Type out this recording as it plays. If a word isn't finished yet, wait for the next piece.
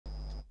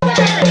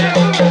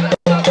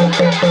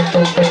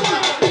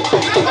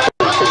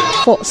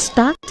For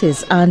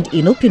starters and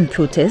in open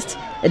protest,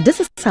 this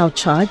is how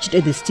charged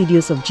the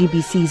studios of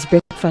GBC's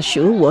breakfast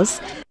show was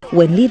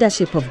when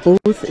leadership of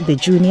both the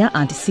junior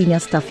and senior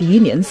staff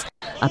unions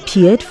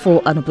appeared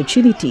for an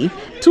opportunity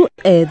to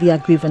air their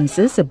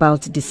grievances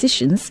about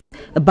decisions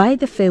by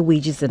the Fair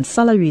Wages and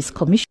Salaries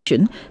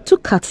Commission to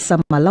cut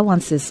some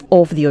allowances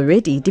of the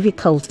already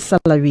difficult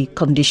salary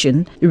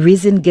condition.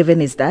 Reason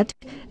given is that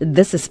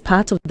this is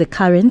part of the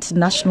current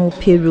national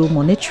payroll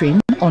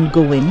monitoring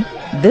ongoing.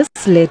 This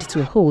led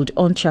to a hold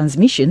on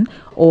transmission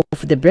of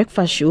the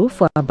breakfast show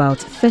for about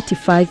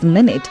 35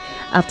 minutes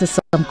after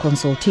some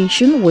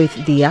consultation with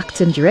the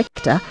acting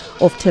director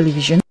of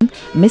television,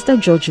 Mr.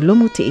 George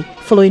Lomote,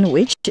 following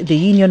which the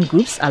union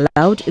groups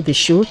allowed the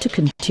show to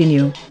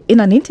continue. In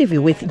an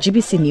interview with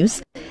GBC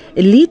News,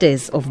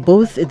 leaders of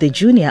both the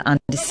junior and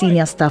the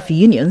senior staff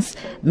unions,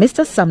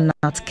 Mr.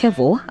 Samnat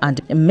Kevo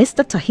and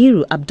Mr.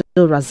 Tahiru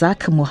Abdul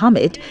Razak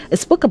Mohammed,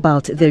 spoke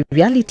about the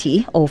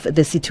reality of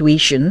the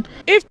situation.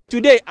 If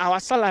today our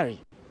salary,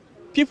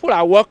 people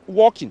are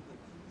walking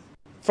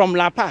from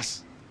La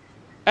Paz,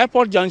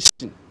 Airport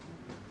Junction,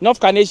 North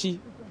Kaneshi,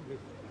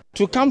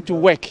 to come to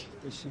work,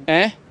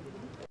 and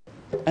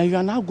you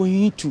are now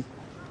going to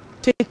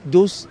take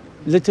those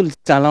little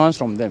allowance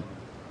from them.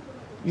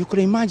 You could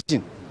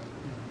imagine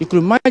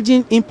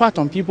impact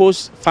on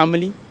people's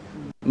family,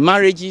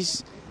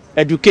 marriages,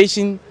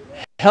 education,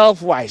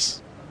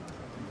 health-wise.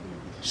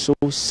 So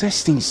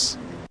such things.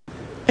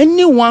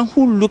 Anyone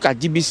who look at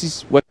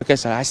GBC's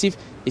workers as if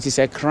it is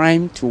a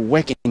crime to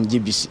work in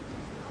GBC.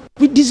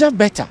 We deserve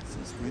better.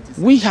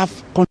 We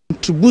have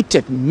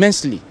contributed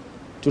immensely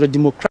to the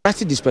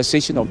democratic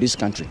dispensation of this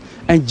country,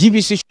 and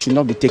GBC should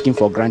not be taken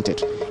for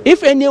granted.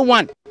 If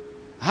anyone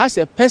has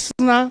a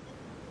personal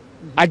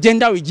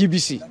agenda with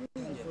GBC,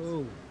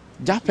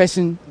 that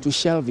person to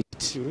shelve it.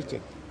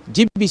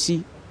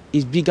 GBC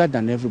is bigger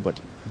than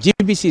everybody.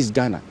 GBC is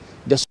Ghana.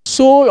 The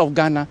soul of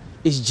Ghana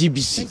is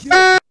GBC.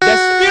 The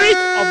spirit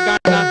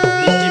of Ghana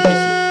is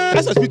GBC.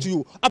 As I speak to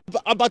you,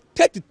 about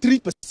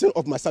 33%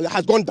 of my salary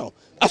has gone down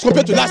as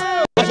compared to last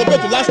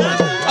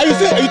month. And you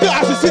think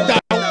I should sit down?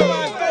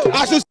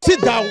 I should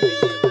sit down.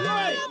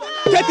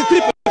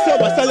 33% of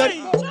my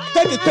salary,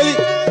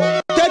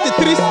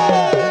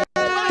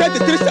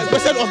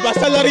 33% of my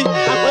salary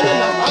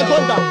has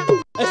gone down.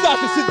 And so I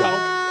should sit down.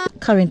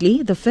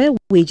 Currently, the Fair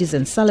Wages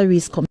and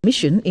Salaries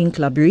Commission, in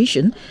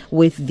collaboration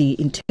with the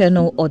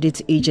Internal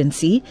Audit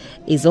Agency,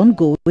 is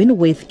ongoing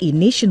with a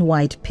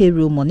nationwide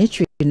payroll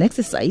monitoring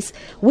exercise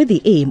with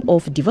the aim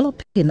of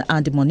developing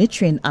and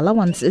monitoring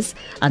allowances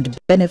and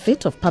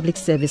benefit of public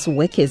service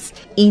workers.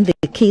 In the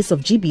case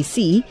of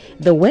GBC,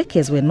 the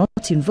workers were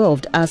not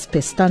involved as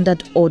per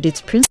standard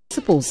audit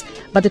principles,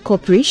 but the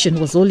corporation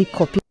was only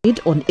copied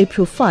on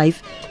April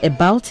 5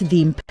 about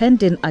the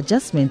impending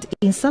adjustment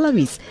in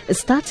salaries,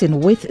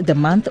 starting with the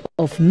month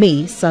of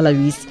May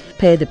salaries.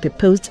 Per the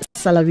proposed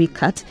salary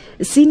cut,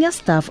 senior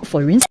staff,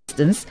 for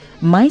instance,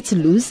 might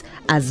lose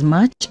as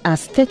much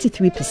as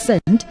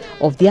 33%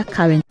 of their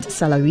current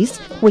salaries,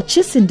 which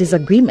is in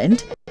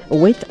disagreement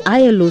with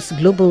ILO's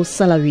global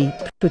salary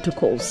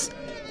protocols.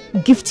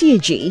 Gifty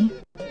AJ,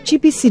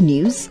 GBC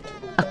News,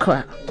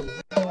 Accra.